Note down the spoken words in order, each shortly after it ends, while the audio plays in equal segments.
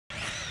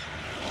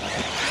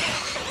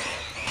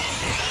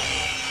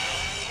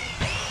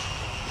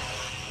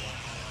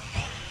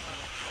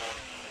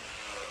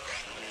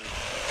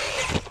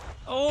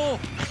Oh!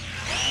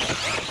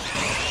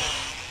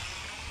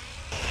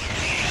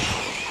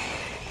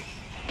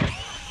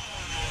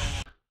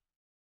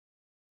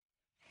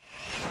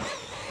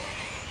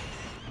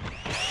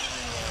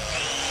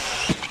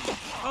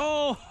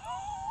 Oh!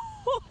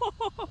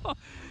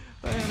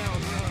 Man, that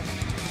was rough.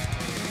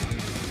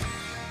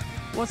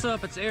 What's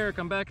up? It's Eric.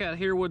 I'm back out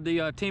here with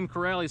the Team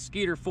Corrales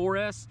Sketer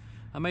 4S.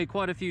 I made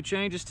quite a few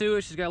changes to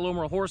it. She's got a little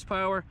more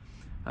horsepower.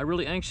 I'm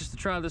really anxious to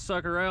try this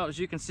sucker out. As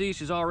you can see,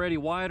 she's already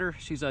wider.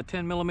 She's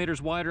 10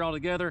 millimeters wider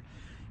altogether,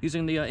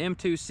 using the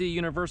M2C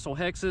universal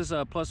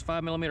hexes plus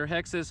 5 millimeter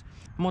hexes.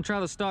 I'm gonna try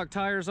the stock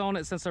tires on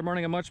it since I'm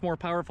running a much more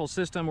powerful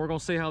system. We're gonna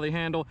see how they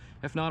handle.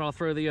 If not, I'll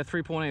throw the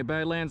 3.8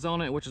 Badlands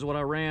on it, which is what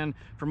I ran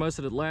for most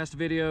of the last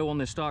video on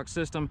the stock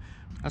system.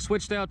 I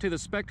switched out to the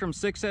Spectrum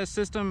 6S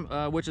system,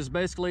 which is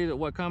basically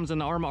what comes in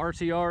the ARMA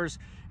RTRs.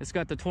 It's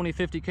got the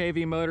 2050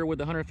 kV motor with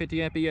the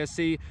 150 amp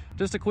ESC.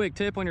 Just a quick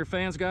tip on your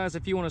fans, guys,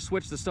 if you want to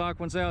switch the stock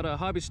ones out,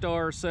 Hobby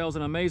Star sells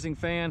an amazing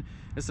fan.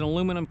 It's an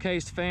aluminum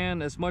cased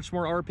fan. It's much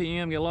more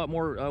RPM, get a lot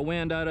more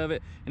wind out of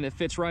it, and it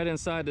fits right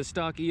inside the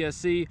stock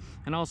ESC,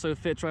 and also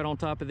fits right on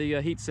top of the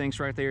heat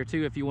sinks right there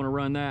too if you want to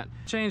run that.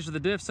 Changed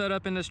the diff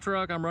setup in this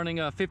truck. I'm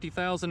running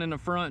 50,000 in the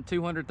front,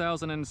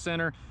 200,000 in the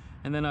center,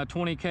 and then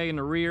 20K in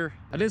the rear.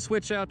 I did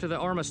switch out to the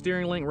ARMA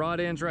steering link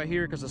rod ends right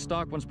here because the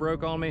stock ones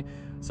broke on me.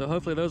 So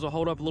hopefully those will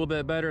hold up a little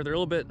bit better. They're a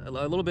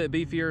little bit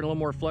beefier and a little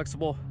more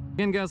flexible.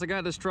 Again, guys, I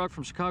got this truck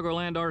from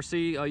Chicagoland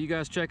RC. You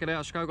guys check it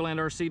out,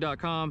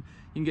 chicagolandrc.com.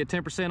 You can get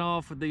 10%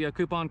 off with the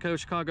coupon code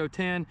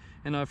Chicago10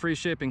 and free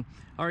shipping.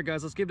 All right,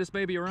 guys, let's give this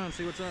baby a run,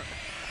 see what's up.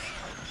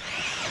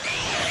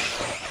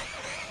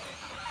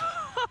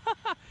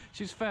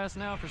 She's fast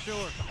now for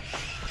sure.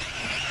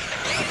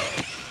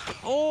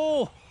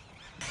 Oh!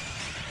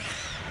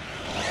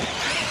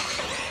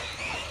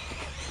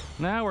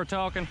 Now we're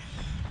talking.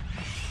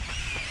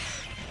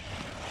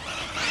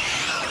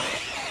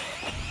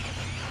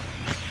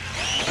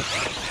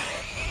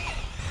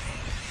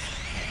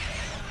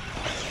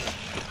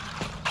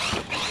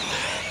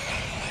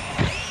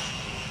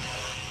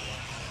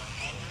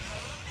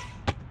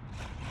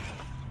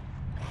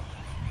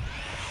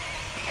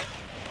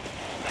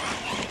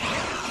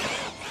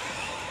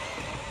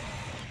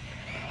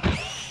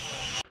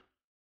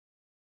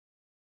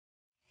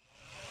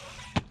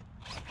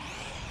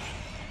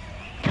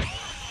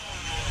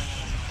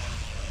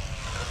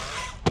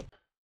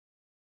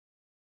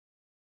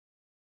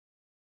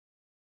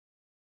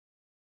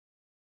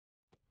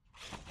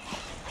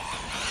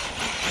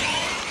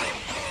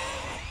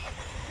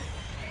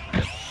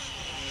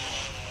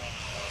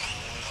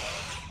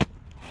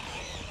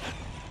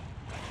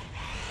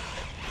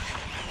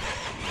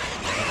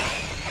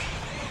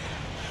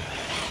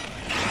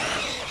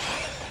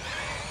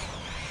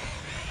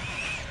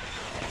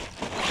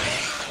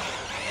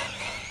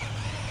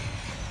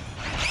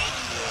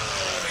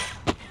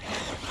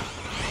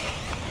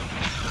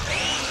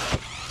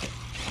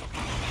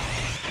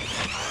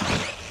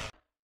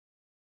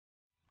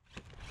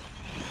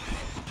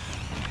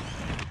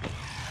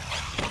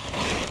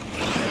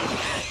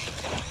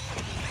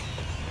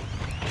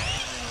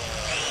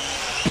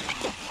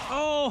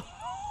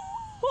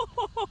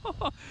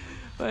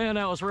 Man,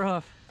 that was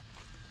rough.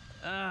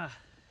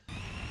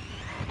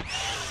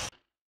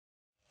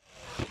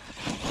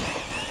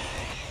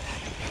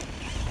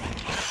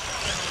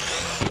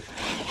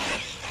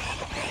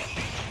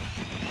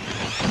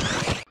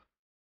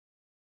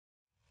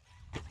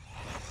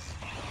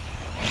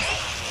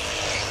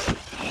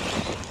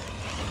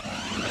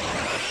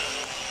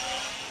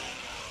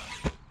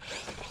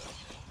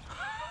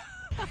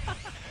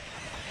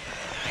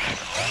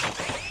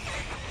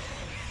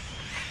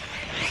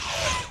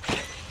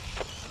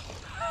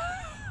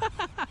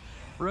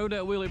 Rode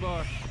that wheelie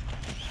bar.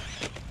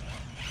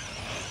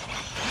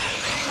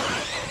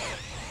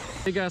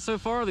 Hey guys, so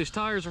far these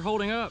tires are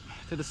holding up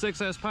to the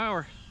 6S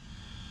power.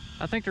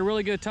 I think they're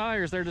really good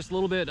tires. They're just a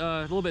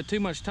little bit too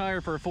much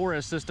tire for a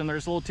 4S system. They're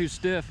just a little too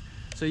stiff.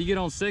 So you get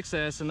on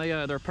 6S and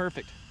they're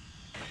perfect.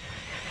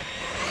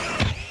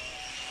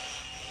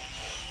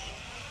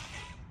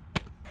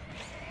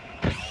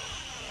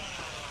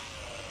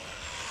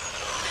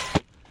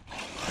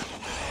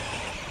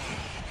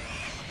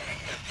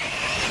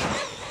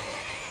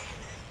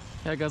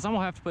 Yeah, guys, I'm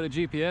gonna have to put a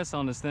GPS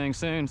on this thing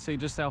soon, see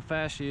just how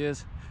fast she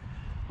is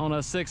on a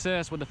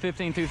 6S with the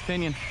 15-tooth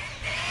pinion.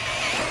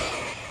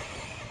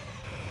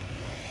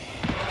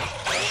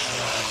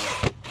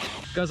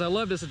 Guys, I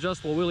love this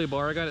adjustable wheelie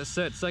bar. I got it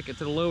set second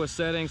to the lowest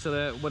setting so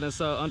that when it's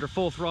under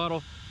full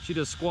throttle, she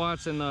just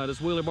squats and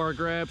this wheelie bar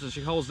grabs and she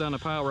holds down the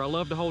power. I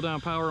love to hold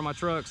down power in my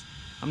trucks.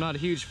 I'm not a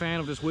huge fan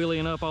of just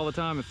wheeling up all the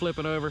time and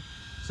flipping over.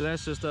 So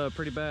that's just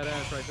pretty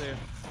badass right there.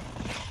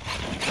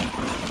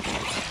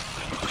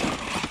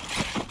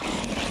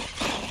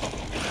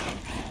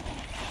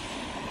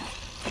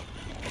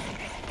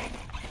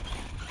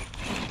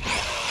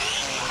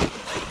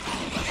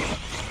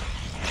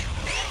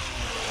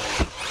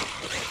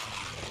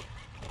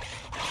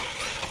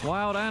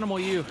 Wild animal,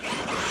 you.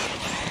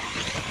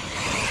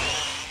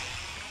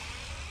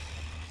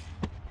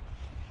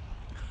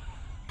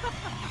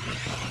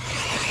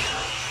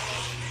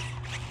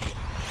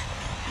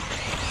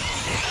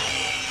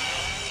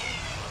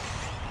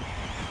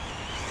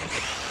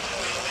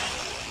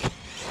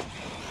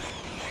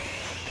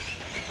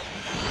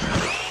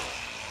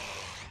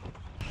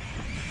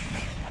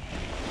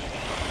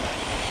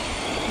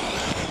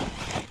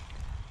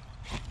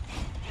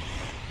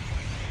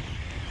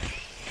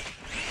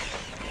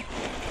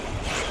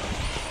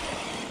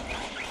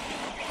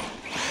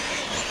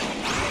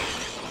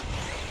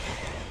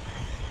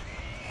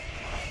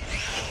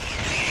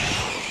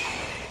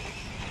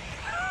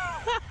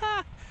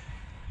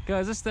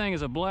 Guys, this thing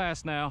is a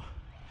blast now.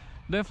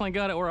 Definitely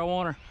got it where I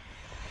want her.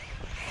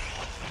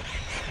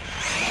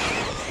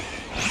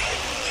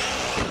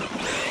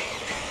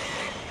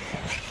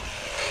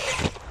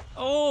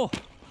 Oh!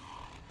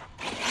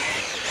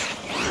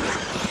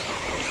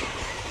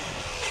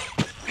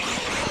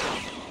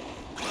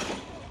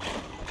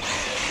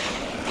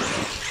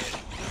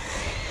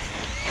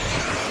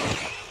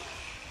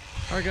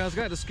 All right, guys,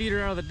 got the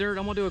Sketer out of the dirt.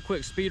 I'm gonna do a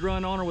quick speed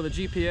run on her with a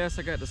GPS.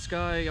 I got the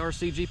Sky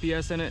RC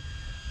GPS in it.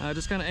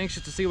 Just kind of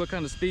anxious to see what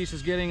kind of speed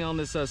she's getting on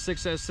this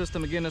 6S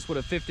system. Again, that's with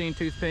a 15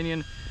 tooth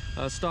pinion,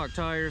 stock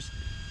tires.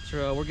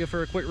 So we'll give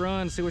her a quick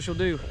run and see what she'll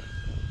do.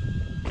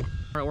 All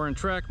right, we're in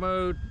track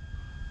mode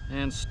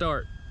and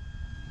start.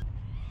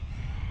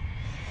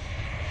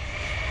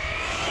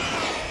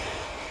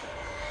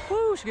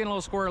 Woo, she's getting a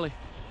little squirrely.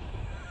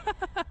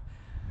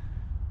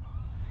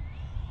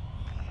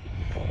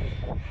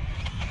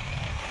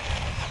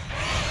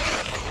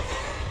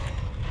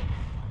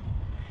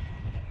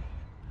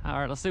 All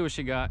right, let's see what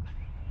she got.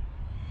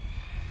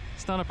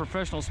 It's not a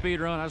professional speed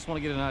run. I just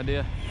want to get an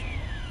idea.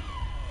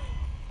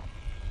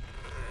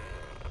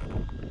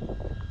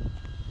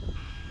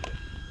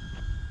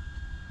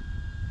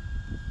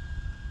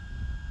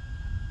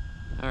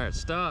 All right,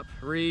 stop,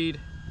 read.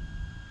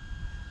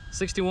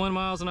 61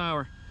 miles an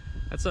hour.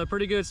 That's a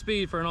pretty good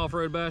speed for an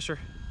off-road basher.